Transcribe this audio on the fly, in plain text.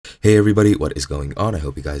Hey everybody, what is going on? I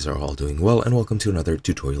hope you guys are all doing well and welcome to another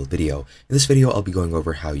tutorial video. In this video, I'll be going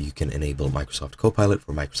over how you can enable Microsoft Copilot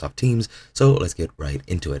for Microsoft Teams, so let's get right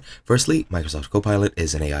into it. Firstly, Microsoft Copilot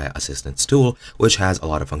is an AI assistance tool which has a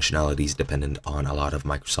lot of functionalities dependent on a lot of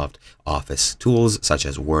Microsoft Office tools such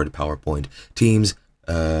as Word, PowerPoint, Teams,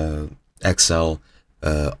 Excel,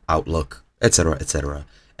 Outlook, etc., etc.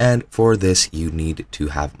 And for this, you need to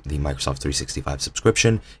have the Microsoft 365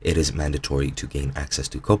 subscription. It is mandatory to gain access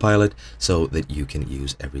to Copilot so that you can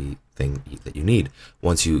use everything that you need.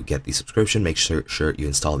 Once you get the subscription, make sure you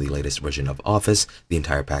install the latest version of Office. The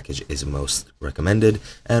entire package is most recommended.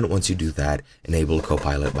 And once you do that, enable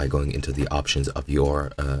Copilot by going into the options of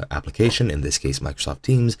your application, in this case, Microsoft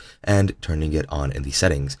Teams, and turning it on in the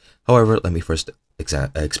settings. However, let me first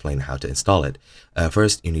explain how to install it.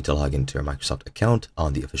 First, you need to log into your Microsoft account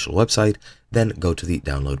on the official website, then go to the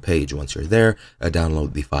download page. Once you're there,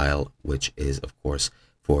 download the file, which is of course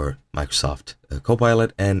for Microsoft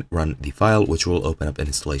Copilot, and run the file, which will open up an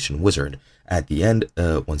installation wizard. At the end,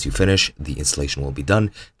 once you finish, the installation will be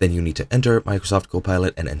done. Then you need to enter Microsoft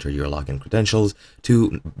Copilot and enter your login credentials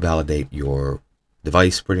to validate your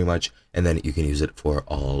device pretty much, and then you can use it for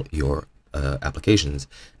all your applications.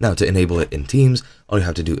 Now, to enable it in Teams, all you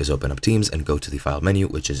have to do is open up Teams and go to the file menu,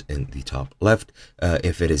 which is in the top left.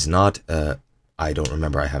 If it is not, I don't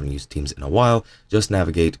remember, I haven't used Teams in a while, just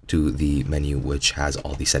navigate to the menu which has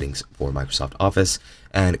all the settings for Microsoft Office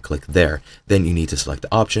and click there. Then you need to select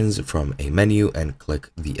the options from a menu and click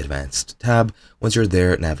the advanced tab. Once you're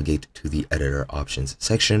there, navigate to the editor options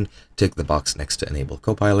section, tick the box next to enable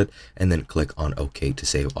Copilot, and then click on OK to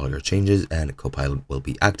save all your changes, and Copilot will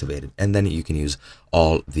be activated. And then you can use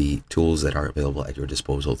all the tools that are available at your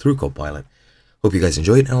disposal through Copilot. Hope you guys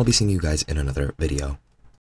enjoyed, and I'll be seeing you guys in another video.